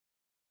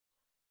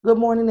Good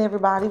morning,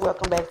 everybody.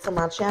 Welcome back to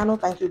my channel.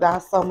 Thank you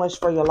guys so much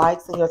for your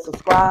likes and your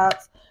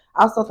subscribes.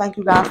 Also, thank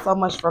you guys so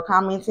much for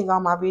commenting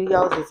on my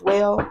videos as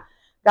well.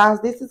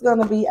 Guys, this is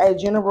going to be a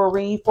general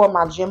read for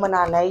my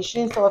Gemini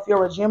nation. So if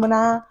you're a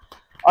Gemini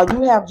or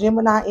you have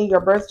Gemini in your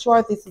birth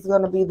chart, this is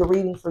going to be the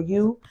reading for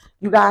you.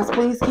 You guys,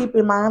 please keep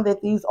in mind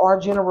that these are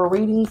general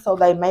readings, so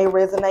they may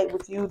resonate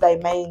with you. They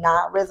may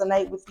not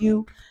resonate with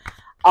you.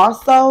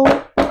 Also,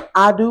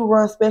 I do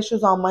run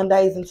specials on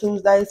Mondays and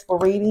Tuesdays for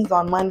readings.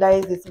 On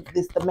Mondays, it's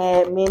the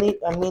Mad Minute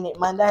and Minute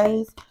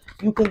Mondays.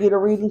 You can get a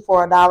reading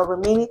for $1 a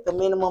minute. The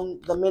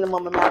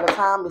minimum amount of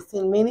time is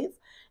 10 minutes.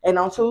 And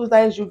on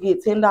Tuesdays, you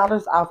get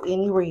 $10 off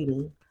any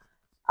reading.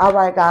 All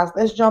right, guys,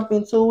 let's jump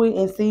into it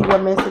and see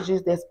what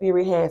messages that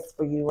Spirit has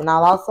for you. And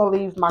I'll also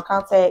leave my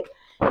contact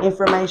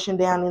information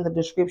down in the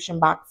description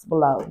box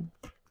below.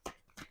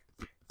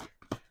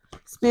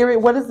 Spirit,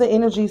 what is the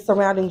energy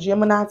surrounding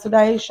Gemini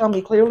today? Show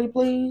me clearly,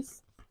 please.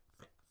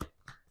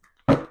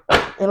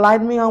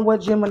 Enlighten me on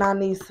what Gemini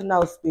needs to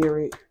know,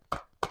 Spirit.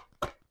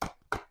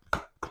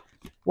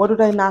 What do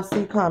they not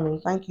see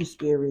coming? Thank you,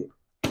 Spirit.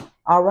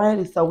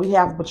 Alrighty, so we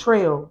have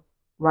betrayal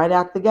right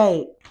out the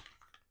gate.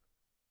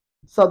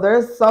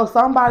 So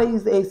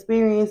somebody's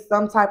experienced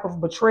some type of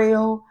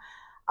betrayal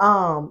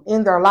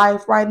in their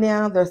life right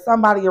now. There's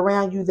somebody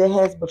around you that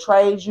has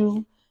betrayed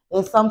you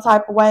in some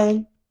type of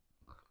way.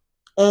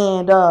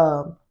 And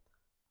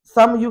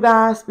some of you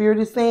guys, Spirit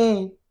is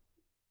saying,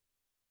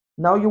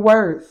 know your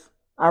worth.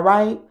 All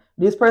right.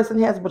 This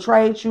person has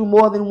betrayed you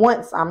more than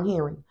once, I'm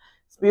hearing.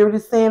 Spirit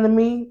is saying to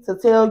me to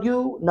tell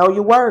you, know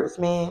your words,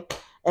 man.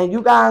 And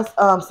you guys,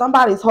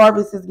 somebody's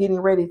harvest is getting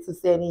ready to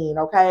set in,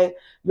 okay?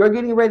 You're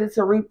getting ready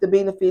to reap the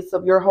benefits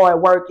of your hard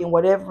work and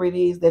whatever it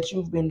is that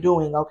you've been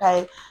doing,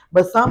 okay?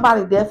 But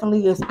somebody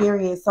definitely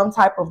experienced some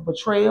type of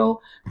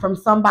betrayal from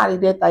somebody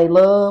that they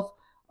love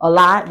a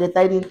lot, that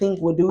they didn't think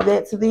would do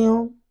that to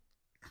them.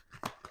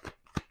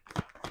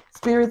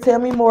 Spirit, tell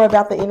me more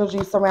about the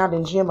energy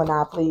surrounding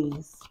Gemini,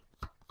 please.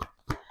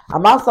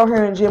 I'm also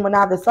hearing,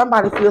 Gemini, that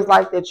somebody feels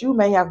like that you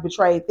may have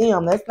betrayed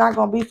them. That's not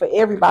going to be for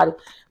everybody,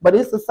 but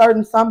it's a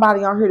certain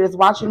somebody on here that's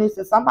watching this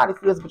and somebody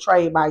feels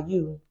betrayed by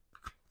you.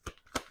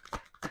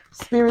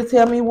 Spirit,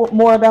 tell me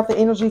more about the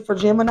energy for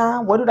Gemini.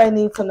 What do they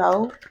need to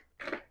know?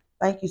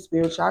 Thank you,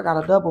 Spirit. I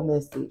got a double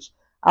message.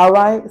 All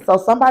right. So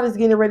somebody's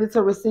getting ready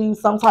to receive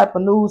some type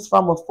of news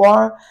from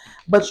afar,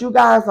 but you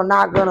guys are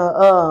not going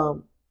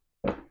to...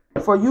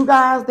 For you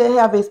guys that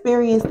have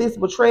experienced this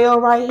betrayal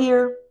right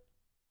here,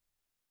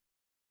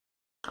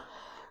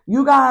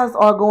 you guys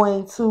are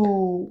going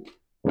to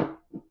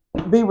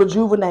be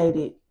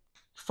rejuvenated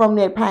from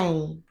that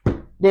pain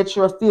that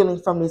you're feeling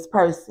from this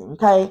person,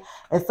 okay?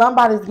 And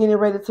somebody's getting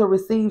ready to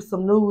receive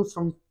some news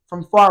from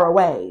far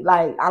away.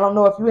 Like, I don't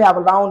know if you have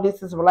a long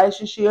distance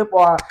relationship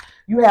or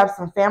you have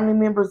some family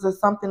members or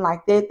something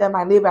like that that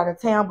might live out of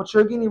town, but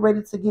you're getting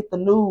ready to get the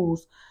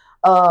news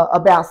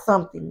about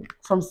something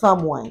from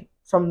someone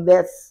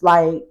that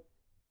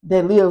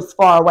lives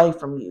far away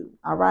from you.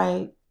 All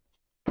right.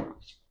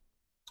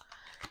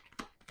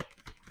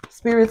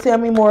 Spirit, tell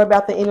me more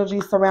about the energy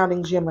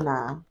surrounding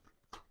Gemini.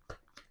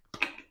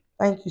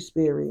 Thank you,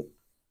 Spirit.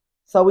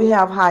 So we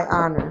have high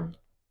honor.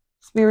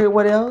 Spirit,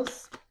 what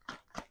else?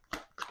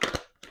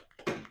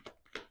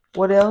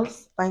 What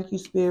else? Thank you,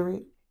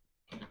 Spirit.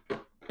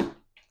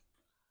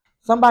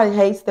 Somebody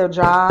hates their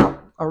job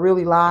a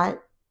really lot.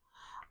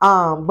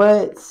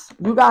 But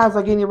you guys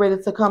are getting ready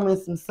to come in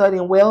some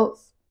sudden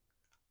wealth.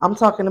 I'm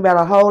talking about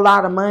a whole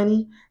lot of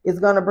money. It's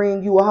going to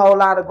bring you a whole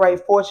lot of great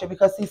fortune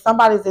because, see,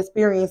 somebody's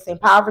experiencing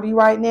poverty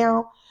right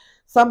now.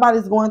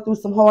 Somebody's going through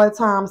some hard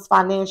times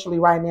financially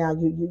right now.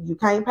 You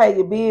can't pay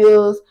your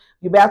bills.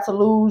 You're about to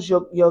lose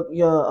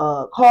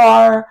your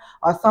car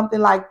or something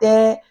like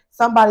that.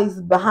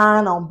 Somebody's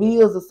behind on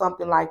bills or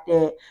something like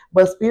that.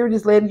 But Spirit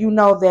is letting you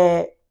know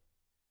that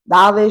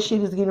all that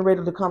shit is getting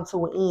ready to come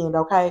to an end,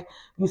 okay?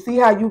 You see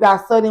how you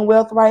got sudden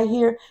wealth right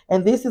here?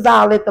 And this is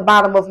all at the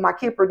bottom of my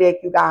Kipper deck,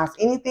 you guys.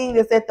 Anything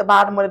that's at the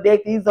bottom of the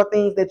deck, these are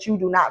things that you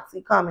do not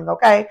see coming,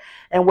 okay?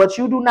 And what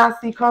you do not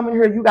see coming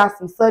here, you got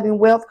some sudden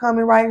wealth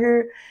coming right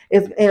here.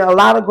 It's and a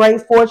lot of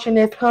great fortune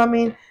that's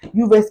coming.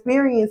 You've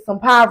experienced some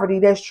poverty,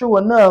 that's true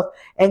enough.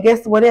 And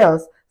guess what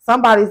else?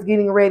 Somebody's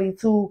getting ready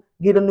to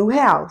get a new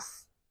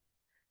house.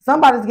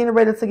 Somebody's getting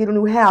ready to get a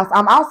new house.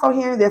 I'm also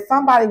hearing that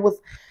somebody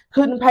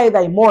couldn't pay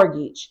their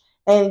mortgage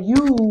and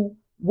you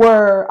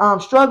were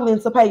struggling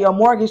to pay your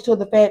mortgage to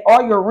the Fed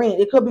or your rent.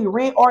 It could be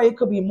rent or it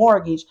could be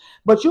mortgage,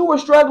 but you were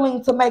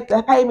struggling to make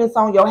the payments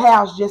on your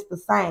house just the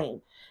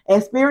same.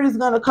 And Spirit is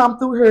going to come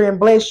through here and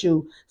bless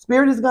you.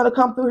 Spirit is going to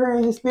come through here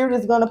and His Spirit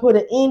is going to put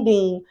an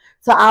ending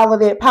to all of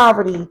that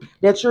poverty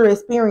that you're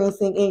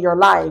experiencing in your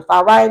life.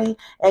 All righty.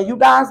 And you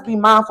guys be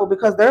mindful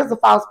because there's a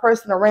false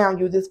person around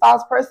you. This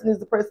false person is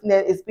the person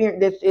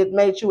that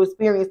made you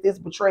experience this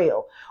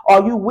betrayal,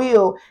 or you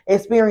will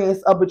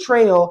experience a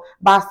betrayal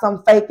by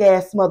some fake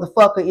ass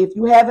motherfucker. If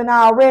you haven't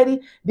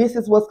already, this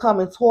is what's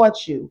coming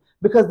towards you.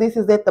 because this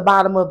is at the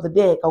bottom of the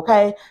deck,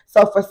 okay?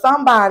 So for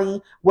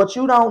somebody, what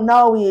you don't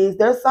know is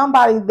there's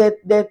somebody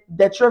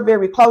that you're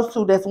very close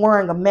to that's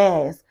wearing a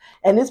mask.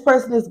 And this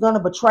person is going to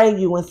betray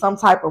you in some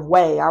type of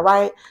way, all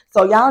right?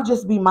 So y'all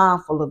just be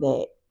mindful of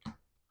that.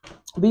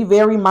 Be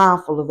very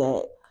mindful of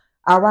that.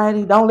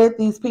 Alrighty, don't let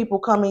these people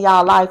come in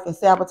y'all life and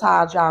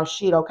sabotage y'all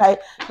shit, okay?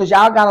 Because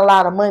y'all got a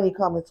lot of money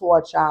coming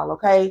towards y'all,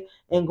 okay?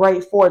 And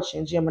great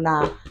fortune,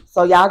 Gemini.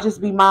 So y'all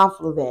just be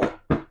mindful of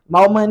that.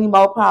 More money,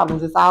 more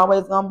problems. It's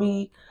always gonna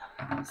be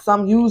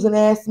some using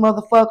ass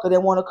motherfucker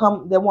that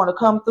wanna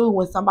come through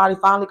when somebody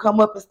finally come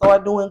up and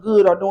start doing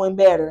good or doing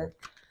better.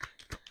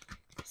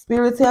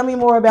 Spirit, tell me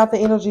more about the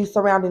energy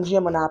surrounding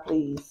Gemini,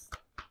 please.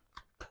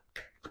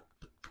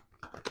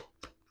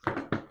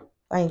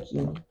 Thank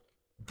you.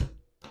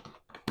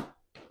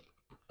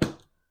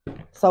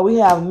 So we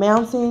have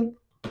mountain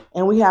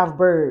and we have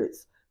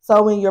birds.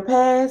 So in your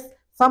past,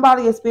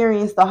 somebody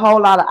experienced a whole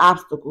lot of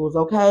obstacles,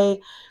 okay?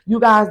 You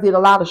guys did a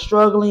lot of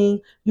struggling.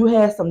 You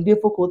had some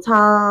difficult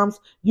times.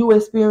 You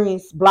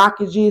experienced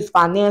blockages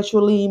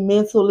financially,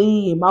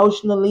 mentally,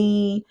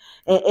 emotionally,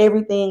 and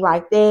everything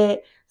like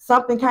that.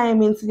 Something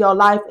came into your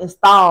life and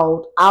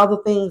stalled all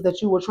the things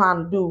that you were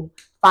trying to do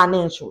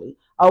financially,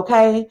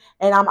 okay?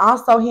 And I'm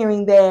also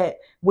hearing that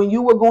when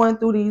you were going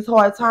through these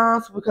hard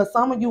times, because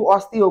some of you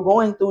are still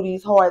going through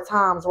these hard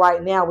times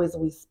right now as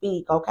we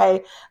speak,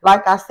 okay?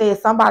 Like I said,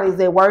 somebody's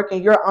at work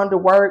and you're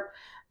underworked,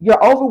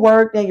 you're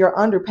overworked and you're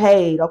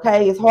underpaid,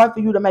 okay? It's hard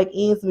for you to make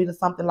ends meet or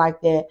something like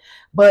that.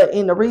 But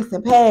in the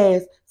recent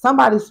past,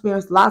 somebody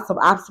experienced lots of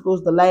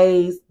obstacles,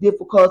 delays,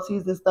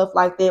 difficulties and stuff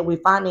like that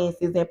with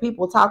finances, and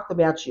people talked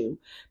about you.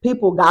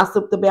 People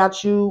gossiped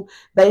about you.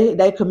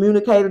 They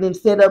communicated and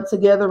set up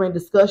together and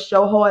discussed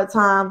your hard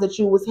times that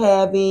you was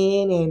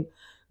having, and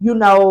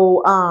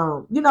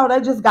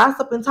they just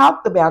gossip and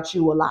talked about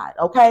you a lot,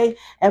 okay?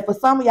 And for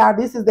some of y'all,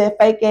 this is that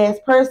fake ass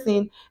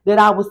person that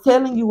I was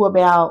telling you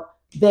about,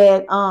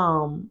 that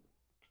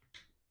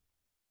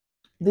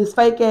this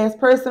fake ass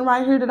person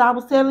right here that I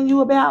was telling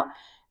you about.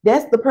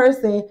 That's the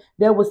person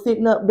that was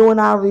sitting up doing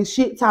all this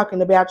shit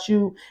talking about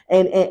you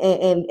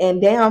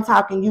and down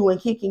talking you and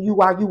kicking you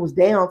while you was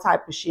down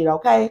type of shit,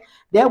 okay?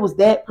 That was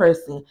that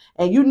person.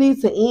 And you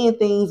need to end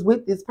things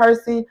with this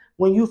person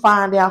when you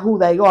find out who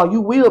they are.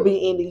 You will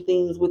be ending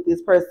things with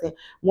this person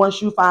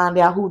once you find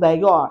out who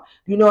they are.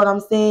 You know what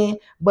I'm saying?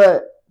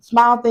 But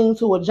small thing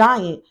to a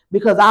giant,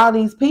 because all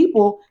these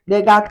people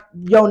that got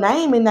your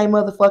name in their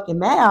motherfucking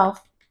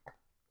mouth,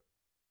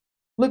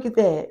 look at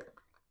that.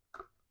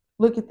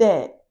 Look at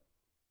that.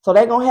 So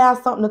they're going to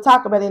have something to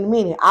talk about in a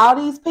minute. All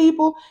these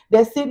people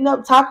that's sitting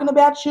up talking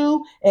about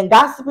you and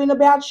gossiping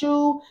about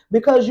you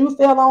because you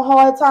fell on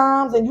hard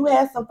times and you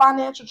had some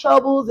financial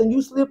troubles and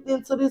you slipped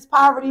into this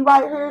poverty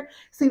right here.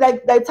 See,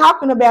 they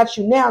talking about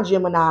you now,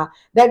 Gemini.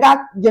 They got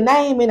your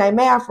name in their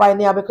mouth right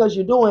now because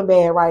you're doing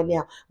bad right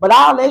now. But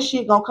all that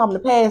shit going to come to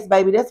pass,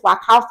 baby. That's why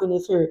coffin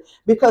is here,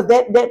 because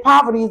that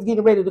poverty is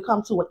getting ready to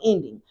come to an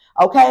ending.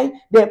 Okay?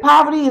 That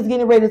poverty is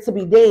getting ready to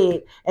be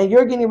dead, and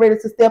you're getting ready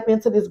to step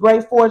into this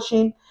great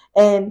fortune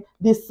and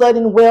this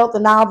sudden wealth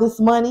and all this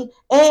money,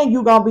 and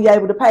you're gonna be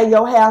able to pay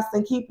your house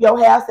and keep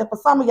your house. And for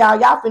some of y'all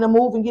finna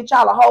move and get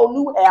y'all a whole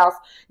new house.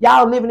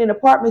 Y'all living in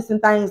apartments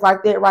and things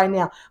like that right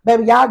now,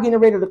 baby. Y'all getting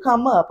ready to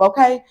come up,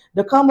 okay?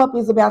 The come up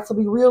is about to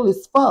be real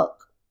as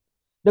fuck.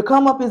 The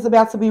come up is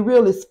about to be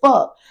real as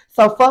fuck.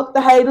 So fuck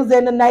the haters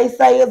and the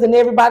naysayers and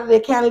everybody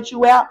that counted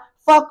you out.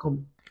 Fuck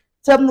them.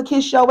 Tell them to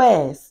kiss your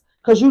ass,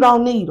 because you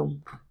don't need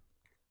them.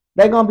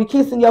 They're going to be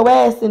kissing your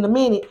ass in a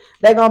minute.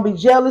 They're going to be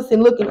jealous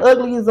and looking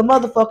ugly as a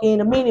motherfucker in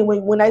a minute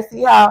when they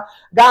see how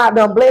God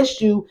done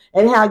blessed you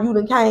and how you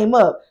done came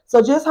up.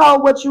 So just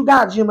hold what you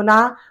got,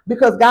 Gemini,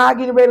 because God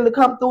getting ready to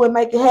come through and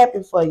make it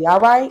happen for you, all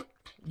right?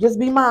 Just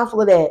be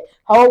mindful of that.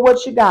 Hold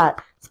what you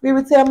got.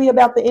 Spirit, tell me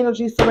about the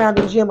energy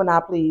surrounding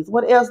Gemini, please.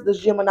 What else does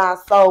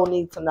Gemini's soul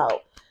need to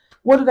know?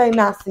 What do they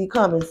not see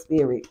coming,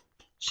 Spirit?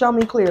 Show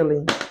me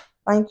clearly.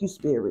 Thank you,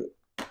 Spirit.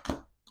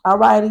 All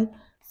righty.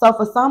 So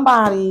for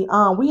somebody,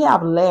 we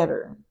have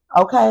letter,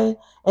 okay?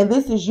 And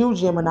this is you,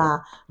 Gemini.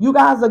 You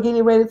guys are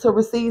getting ready to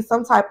receive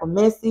some type of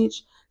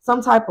message, some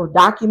type of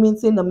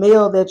documents in the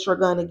mail that you're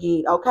going to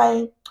get,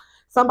 okay?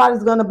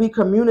 Somebody's going to be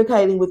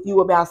communicating with you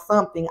about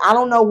something. I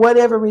don't know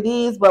whatever it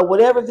is, but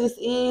whatever this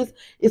is,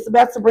 it's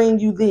about to bring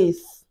you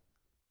this.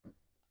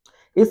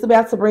 It's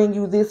about to bring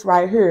you this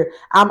right here.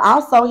 I'm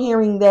also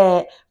hearing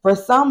that for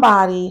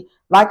somebody,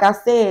 like I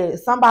said,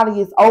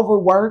 somebody is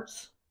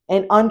overworked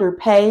and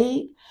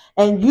underpaid,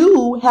 and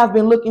you have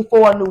been looking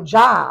for a new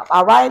job,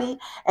 all righty?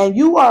 And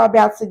you are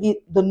about to get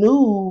the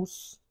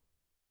news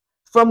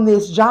from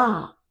this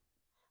job.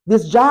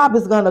 This job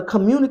is going to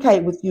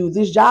communicate with you.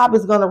 This job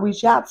is going to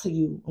reach out to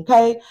you,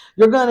 okay?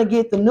 You're going to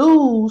get the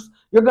news.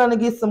 You're going to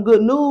get some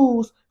good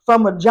news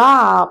from a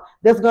job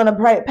that's going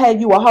to pay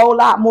you a whole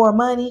lot more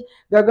money.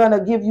 They're going to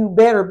give you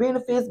better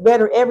benefits,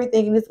 better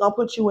everything, and it's going to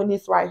put you in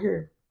this right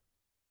here.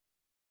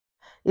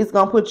 It's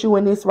going to put you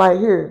in this right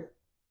here.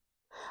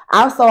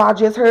 Also, I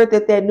just heard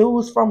that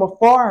news from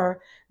afar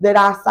that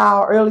I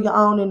saw earlier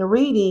on in the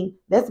reading,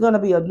 that's going to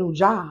be a new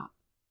job.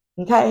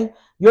 Okay?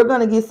 You're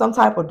going to get some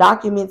type of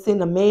documents in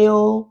the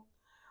mail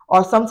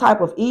or some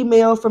type of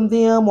email from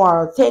them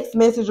or a text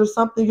message or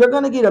something. You're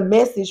going to get a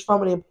message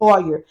from an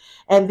employer.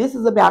 And this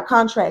is about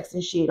contracts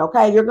and shit,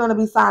 okay? You're going to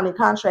be signing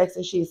contracts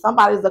and shit.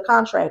 Somebody's a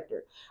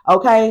contractor,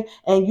 okay?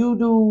 And you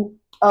do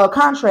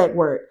contract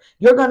work.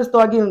 You're going to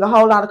start getting a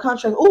whole lot of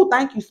contracts. Oh,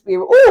 thank you,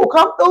 Spirit. Oh,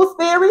 come through,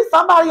 Spirit.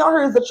 Somebody on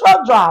here is a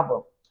truck driver.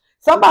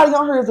 Somebody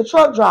on here is a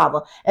truck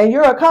driver, and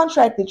you're a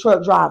contracted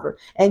truck driver,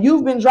 and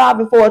you've been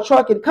driving for a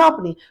trucking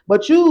company,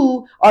 but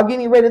you are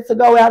getting ready to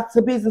go out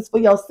to business for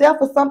yourself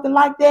or something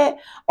like that,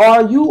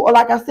 or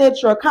like I said,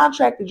 you're a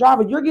contracted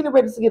driver. You're getting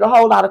ready to get a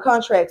whole lot of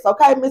contracts,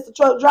 okay, Mr.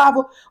 Truck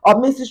Driver or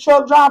Mrs.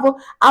 Truck Driver?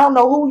 I don't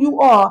know who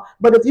you are,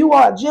 but if you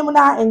are a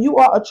Gemini and you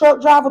are a truck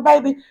driver,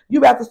 baby, you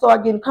about to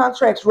start getting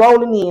contracts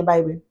rolling in,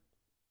 baby.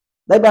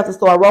 They about to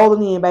start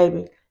rolling in,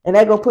 baby, and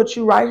they're gonna put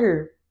you right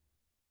here.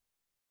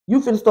 You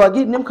finna start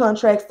getting them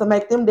contracts to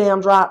make them damn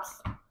drops.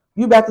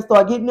 You about to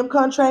start getting them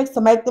contracts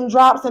to make them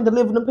drops and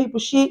deliver them people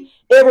shit.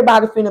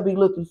 Everybody finna be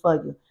looking for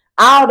you.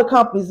 All the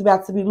companies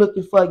about to be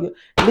looking for you,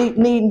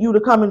 needing you to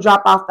come and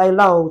drop off their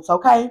loads,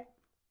 okay?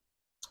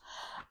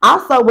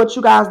 Also, what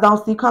you guys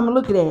don't see, come and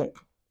look at that.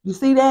 You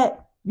see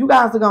that? You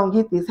guys are going to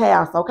get this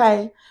house,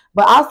 okay?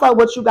 But also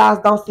what you guys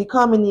don't see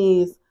coming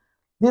is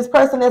this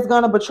person that's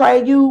going to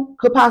betray you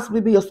could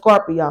possibly be a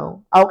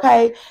Scorpio,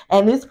 okay?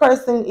 And this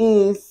person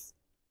is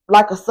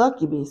like a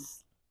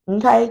succubus,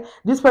 okay?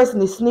 This person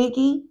is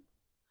sneaky.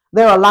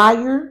 They're a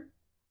liar.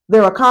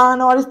 They're a con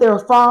artist. They're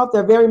a fraud.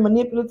 They're very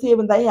manipulative,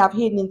 and they have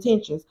hidden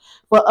intentions.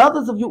 For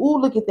others of you, ooh,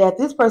 look at that.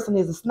 This person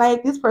is a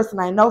snake. This person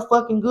ain't no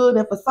fucking good.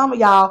 And for some of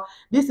y'all,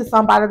 this is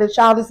somebody that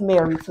y'all is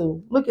married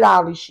to. Look at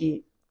all this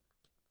shit.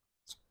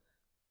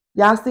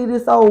 Y'all see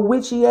this old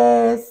witchy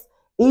ass,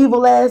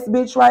 evil ass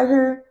bitch right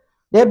here?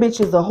 That bitch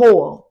is a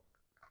whore.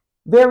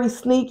 Very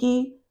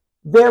sneaky,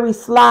 very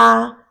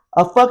sly,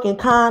 a fucking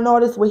con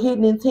artist with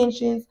hidden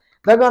intentions.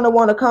 They're going to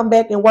want to come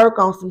back and work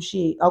on some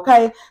shit,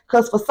 okay?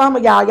 Because for some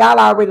of y'all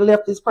already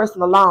left this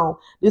person alone.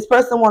 This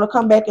person want to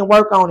come back and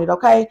work on it,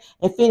 okay?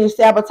 And finish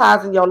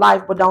sabotaging your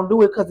life, but don't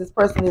do it because this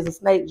person is a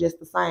snake just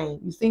the same.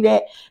 You see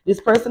that?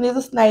 This person is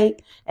a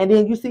snake. And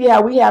then you see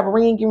how we have a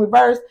ring in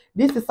reverse?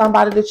 This is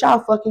somebody that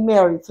y'all fucking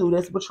married to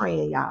that's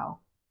betraying y'all.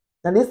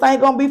 Now, this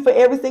ain't going to be for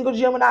every single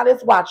Gemini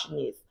that's watching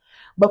this.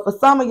 But for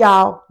some of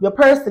y'all, your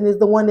person is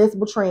the one that's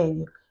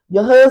betraying you.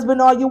 Your husband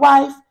or your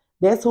wife,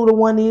 that's who the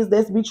one is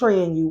that's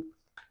betraying you.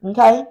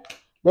 Okay?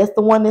 That's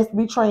the one that's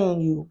betraying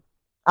you.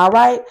 All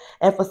right?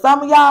 And for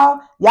some of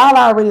y'all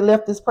already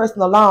left this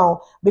person alone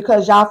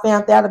because y'all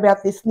found out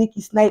about this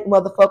sneaky snake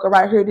motherfucker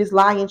right here, this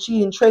lying,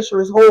 cheating,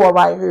 treacherous whore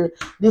right here,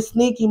 this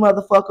sneaky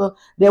motherfucker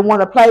that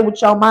want to play with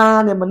your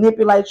mind and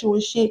manipulate you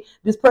and shit.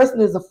 This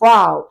person is a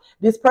fraud.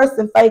 This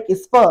person fake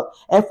as fuck.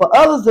 And for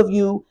others of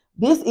you,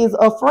 this is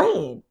a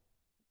friend.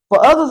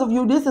 For others of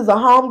you, this is a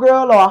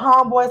homegirl or a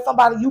homeboy,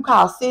 somebody you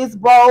call sis,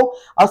 bro,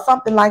 or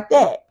something like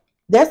that.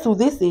 That's who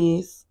this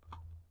is.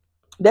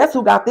 That's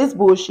who got this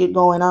bullshit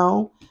going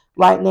on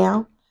right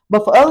now.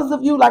 But for others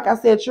of you, like I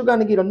said, you're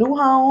going to get a new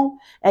home.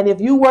 And if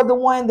you were the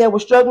one that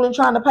was struggling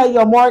trying to pay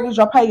your mortgage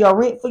or pay your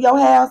rent for your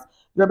house,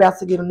 you're about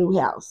to get a new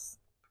house.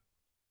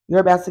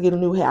 You're about to get a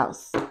new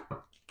house.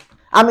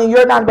 I mean,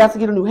 you're not about to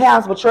get a new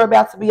house, but you're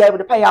about to be able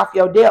to pay off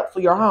your debt for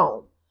your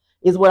home,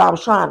 is what I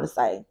was trying to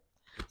say.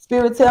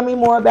 Spirit, tell me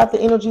more about the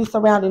energy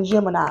surrounding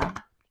Gemini.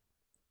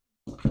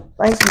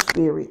 Thank you,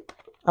 Spirit.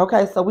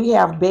 Okay, so we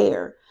have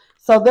Bear.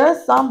 So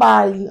there's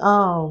somebody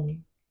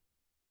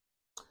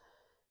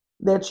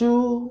that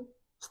you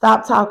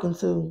stop talking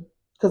to.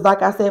 Because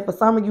like I said, for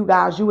some of you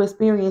guys, you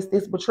experienced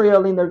this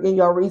betrayal in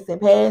your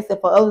recent past.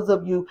 And for others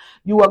of you,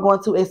 you are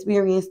going to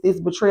experience this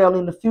betrayal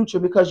in the future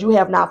because you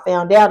have not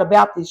found out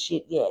about this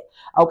shit yet.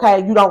 Okay?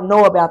 You don't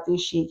know about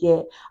this shit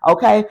yet.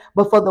 Okay?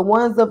 But for the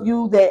ones of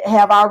you that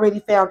have already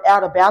found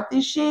out about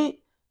this shit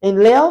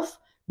and left,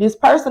 this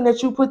person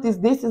that you put this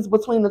distance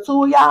between the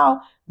two of y'all,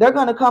 they're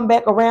going to come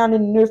back around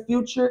in the near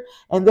future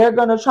and they're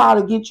going to try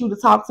to get you to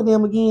talk to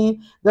them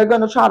again. They're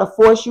going to try to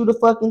force you to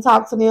fucking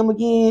talk to them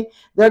again.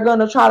 They're going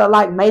to try to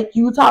like make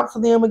you talk to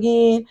them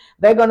again.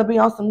 They're going to be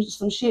on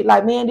some shit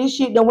like, man, this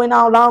shit done went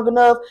on long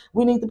enough.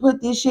 We need to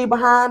put this shit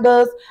behind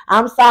us.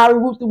 I'm sorry,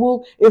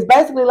 whoop-de-whoop. It's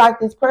basically like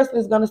this person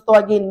is going to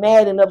start getting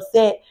mad and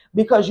upset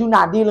because you're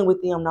not dealing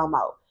with them no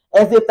more.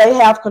 As if they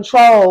have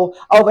control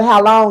over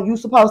how long you're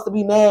supposed to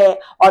be mad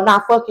or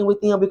not fucking with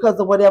them because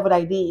of whatever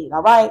they did,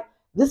 all right?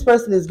 This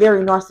person is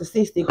very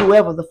narcissistic,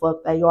 whoever the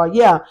fuck they are.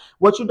 Yeah,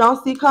 what you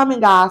don't see coming,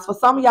 guys, for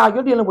some of y'all,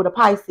 you're dealing with a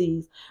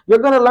Pisces. You're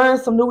going to learn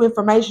some new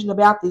information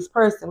about this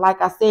person. Like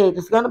I said,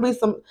 there's going to be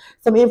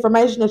some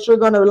information that you're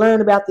going to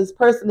learn about this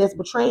person that's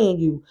betraying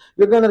you.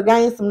 You're going to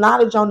gain some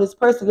knowledge on this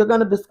person. You're going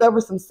to discover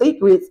some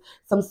secrets.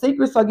 Some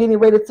secrets are getting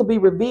ready to be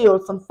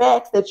revealed. Some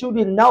facts that you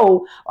didn't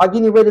know are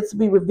getting ready to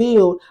be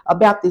revealed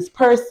about this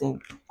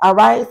person. All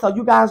right, so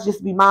you guys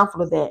just be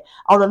mindful of that.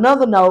 On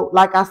another note,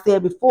 like I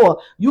said before,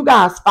 you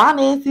guys'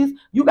 finances,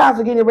 you guys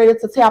are getting ready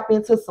to tap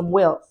into some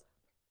wealth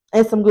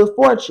and some good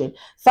fortune.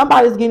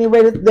 Somebody's getting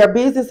ready, their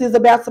business is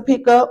about to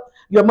pick up.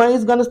 Your money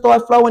is going to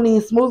start flowing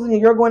in smoothly,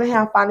 and you're going to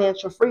have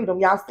financial freedom.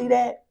 Y'all see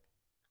that?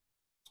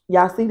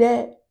 Y'all see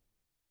that?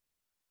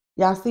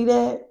 Y'all see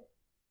that?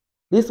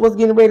 This was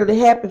getting ready to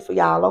happen for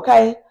y'all,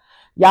 okay?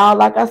 Y'all,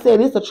 like I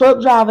said, it's a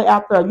truck driver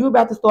out there. You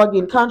about to start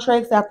getting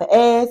contracts after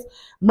ass.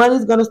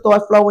 Money's going to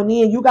start flowing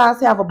in. You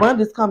guys have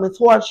abundance coming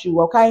towards you,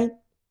 okay?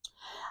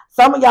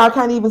 Some of y'all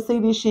can't even see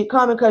this shit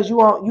coming because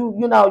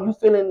you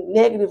feeling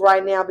negative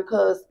right now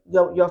because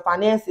your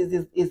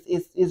finances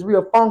is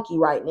real funky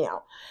right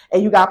now.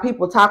 And you got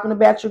people talking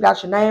about you,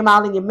 got your name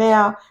out in your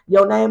mouth,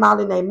 your name out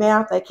in their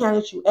mouth. They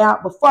counted you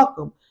out, but fuck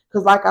them.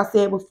 Because like I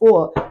said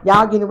before,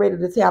 y'all getting ready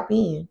to tap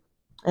in.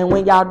 And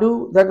when y'all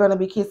do, they're going to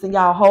be kissing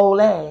y'all whole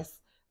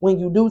ass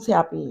when you do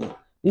tap in.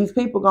 These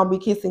people going to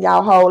be kissing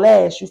y'all whole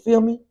ass. You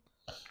feel me?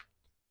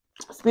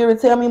 Spirit,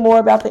 tell me more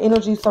about the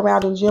energy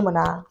surrounding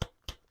Gemini.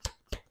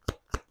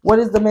 What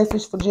is the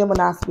message for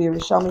Gemini,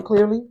 Spirit? Show me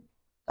clearly.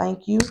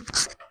 Thank you.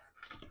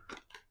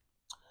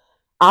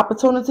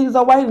 Opportunities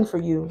are waiting for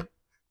you.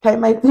 Can't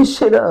make this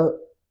shit up.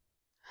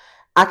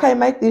 I can't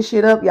make this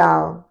shit up,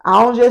 y'all.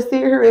 I don't just sit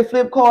here and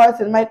flip cards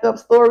and make up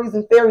stories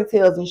and fairy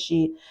tales and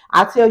shit.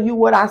 I tell you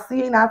what I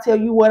see, and I tell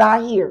you what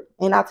I hear,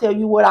 and I tell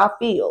you what I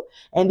feel.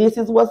 And this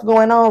is what's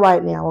going on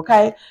right now,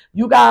 okay?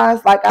 You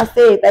guys, like I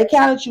said, they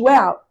counted you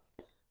out.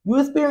 You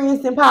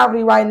experiencing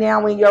poverty right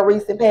now in your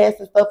recent past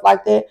and stuff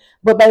like that.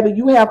 But, baby,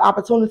 you have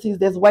opportunities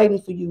that's waiting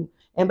for you.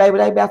 And, baby,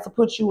 they about to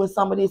put you in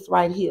some of this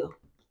right here.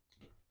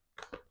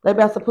 They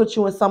about to put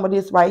you in some of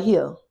this right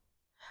here.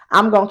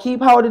 I'm going to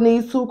keep holding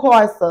these two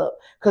cards up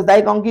because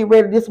they going to get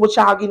ready. This is what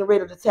y'all getting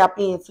ready to tap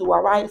into,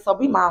 all right? So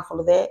be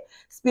mindful of that.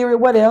 Spirit,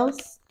 what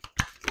else?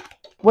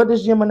 What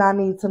does Gemini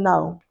need to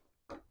know?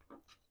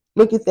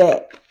 Look at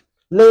that.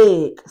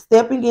 Leg.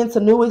 Stepping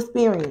into new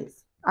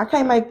experience. I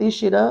can't make this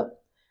shit up.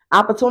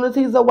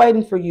 Opportunities are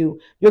waiting for you.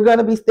 You're going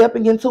to be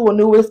stepping into a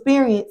new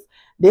experience.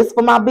 This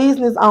for my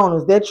business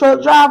owners. That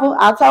truck driver,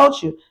 I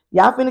told you,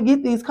 y'all finna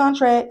get these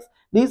contracts.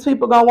 These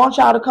people going to want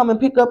y'all to come and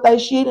pick up their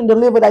shit and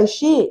deliver their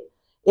shit.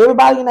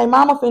 Everybody and their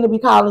mama finna be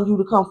calling you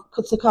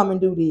to come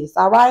and do this,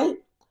 all right?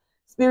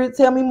 Spirit,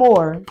 tell me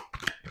more.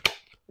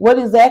 What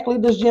exactly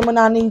does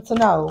Gemini need to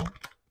know?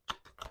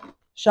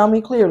 Show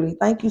me clearly.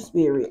 Thank you,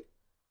 Spirit.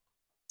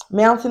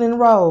 Mountain and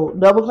road.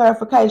 Double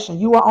clarification.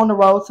 You are on the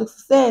road to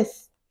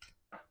success.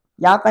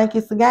 Y'all think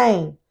it's a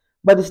game,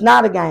 but it's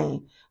not a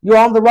game. You're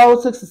on the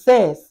road to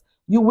success.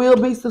 You will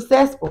be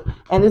successful.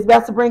 And it's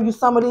about to bring you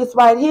some of this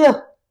right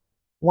here.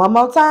 One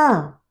more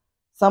time.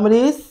 Some of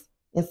this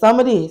and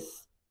some of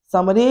this.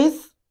 Some of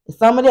this and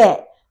some of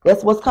that.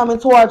 That's what's coming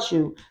towards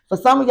you. For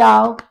some of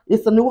y'all,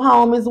 it's a new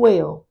home as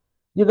well.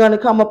 You're going to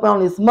come up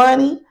on this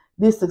money,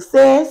 this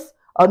success,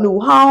 a new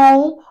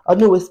home, a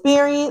new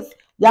experience.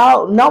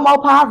 Y'all, no more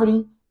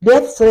poverty.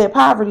 Death to that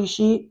poverty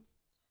shit.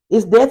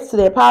 It's death to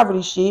that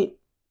poverty shit.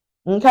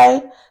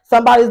 Okay?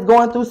 Somebody's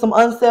going through some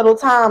unsettled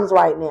times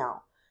right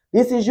now.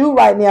 This is you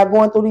right now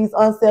going through these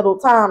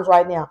unsettled times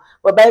right now.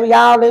 But baby,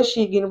 all that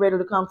shit getting ready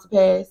to come to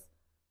pass.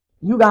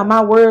 You got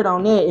my word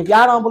on that. If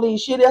y'all don't believe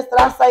shit else that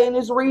I say in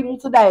this reading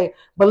today,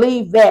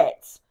 believe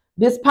that.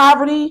 This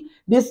poverty,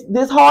 this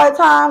hard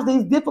times,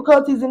 these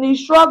difficulties and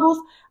these struggles,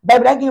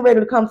 baby, they're getting ready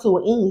to come to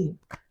an end.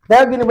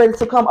 They're getting ready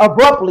to come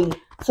abruptly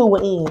to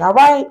an end. All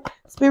right?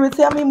 Spirit,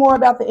 tell me more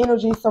about the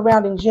energy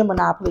surrounding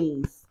Gemini,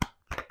 please.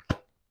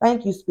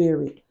 Thank you,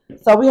 Spirit.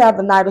 So we have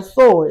the Knight of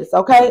Swords,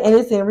 okay? And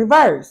it's in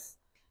reverse.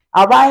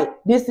 All right?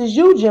 This is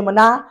you,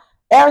 Gemini.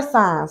 Air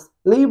signs,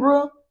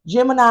 Libra,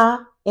 Gemini,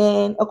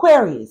 and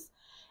Aquarius.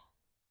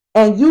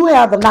 And you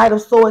have the Knight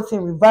of Swords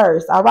in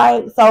reverse, all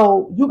right?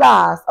 So you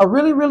guys, a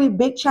really, really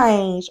big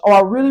change or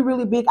a really,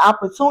 really big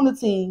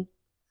opportunity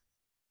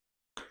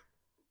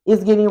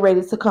is getting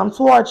ready to come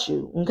towards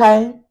you,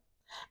 okay?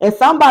 And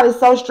somebody's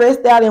so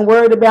stressed out and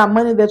worried about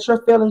money that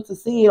you're failing to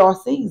see it or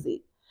sees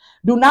it.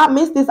 Do not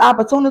miss this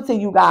opportunity,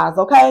 you guys,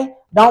 okay?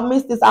 Don't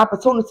miss this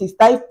opportunity.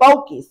 Stay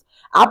focused.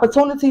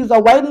 Opportunities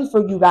are waiting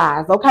for you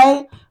guys,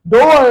 okay?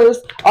 Doors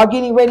are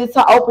getting ready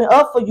to open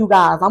up for you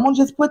guys. I'm going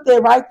to just put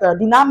that right there.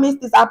 Do not miss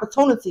this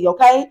opportunity,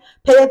 okay?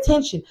 Pay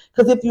attention.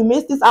 Because if you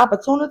miss this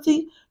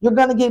opportunity, you're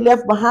going to get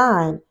left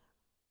behind.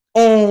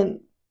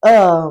 And,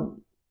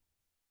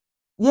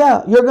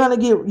 yeah, you're going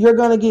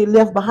to get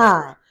left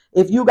behind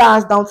if you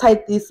guys don't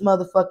take this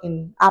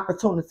motherfucking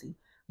opportunity.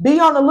 Be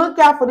on the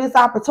lookout for this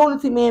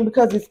opportunity, man,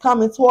 because it's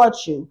coming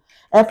towards you.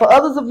 And for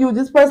others of you,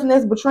 this person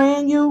that's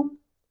betraying you,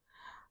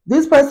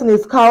 this person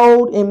is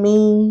cold and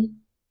mean,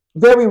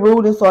 very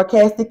rude and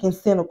sarcastic and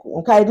cynical,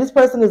 okay? This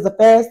person is a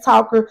fast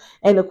talker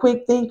and a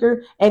quick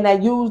thinker, and they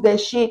use that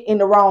shit in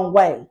the wrong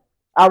way,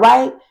 all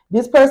right?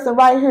 This person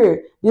right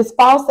here, this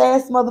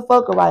false-ass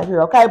motherfucker right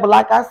here, okay? But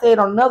like I said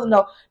on another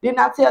note, didn't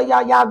I tell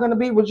y'all going to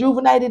be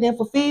rejuvenated and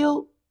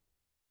fulfilled?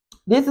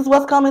 This is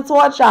what's coming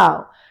towards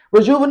y'all.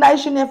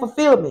 Rejuvenation and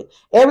fulfillment.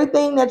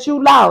 Everything that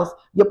you lost,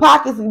 your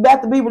pockets is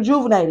about to be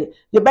rejuvenated.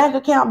 Your bank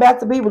account about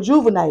to be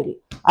rejuvenated.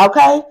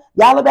 Okay?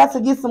 Y'all about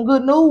to get some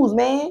good news,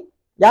 man.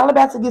 Y'all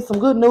about to get some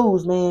good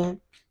news, man.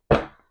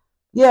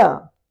 Yeah.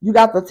 You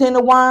got the Ten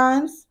of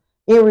Wands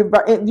In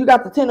reverse, you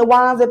got the 10 of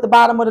wands at the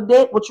bottom of the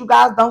deck, what you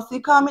guys don't see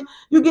coming.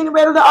 You're getting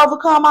ready to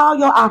overcome all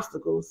your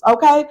obstacles,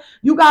 okay?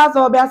 You guys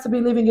are about to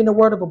be living in the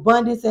world of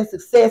abundance and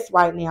success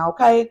right now,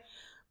 okay?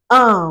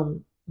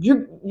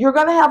 You're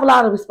gonna have a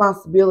lot of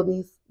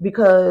responsibilities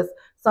because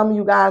some of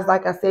you guys,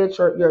 like I said,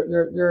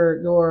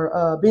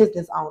 your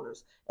business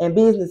owners and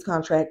business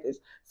contractors.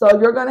 So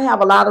you're gonna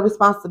have a lot of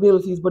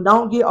responsibilities, but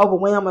don't get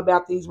overwhelmed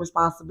about these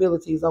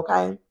responsibilities,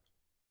 okay?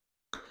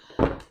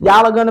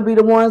 Y'all are gonna be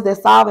the ones that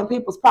solving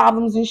people's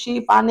problems and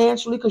shit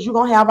financially because you're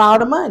gonna have all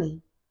the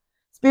money.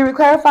 Spirit,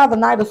 clarify the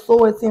Knight of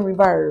Swords in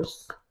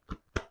reverse.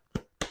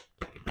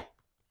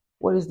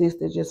 What is this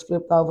that just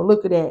flipped over?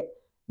 Look at that.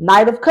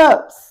 Knight of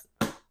Cups.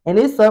 And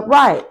it's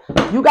upright.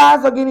 You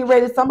guys are getting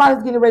ready.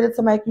 Somebody's getting ready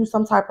to make you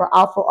some type of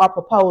offer or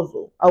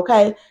proposal.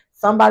 Okay?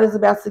 Somebody's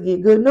about to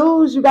get good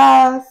news, you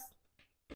guys.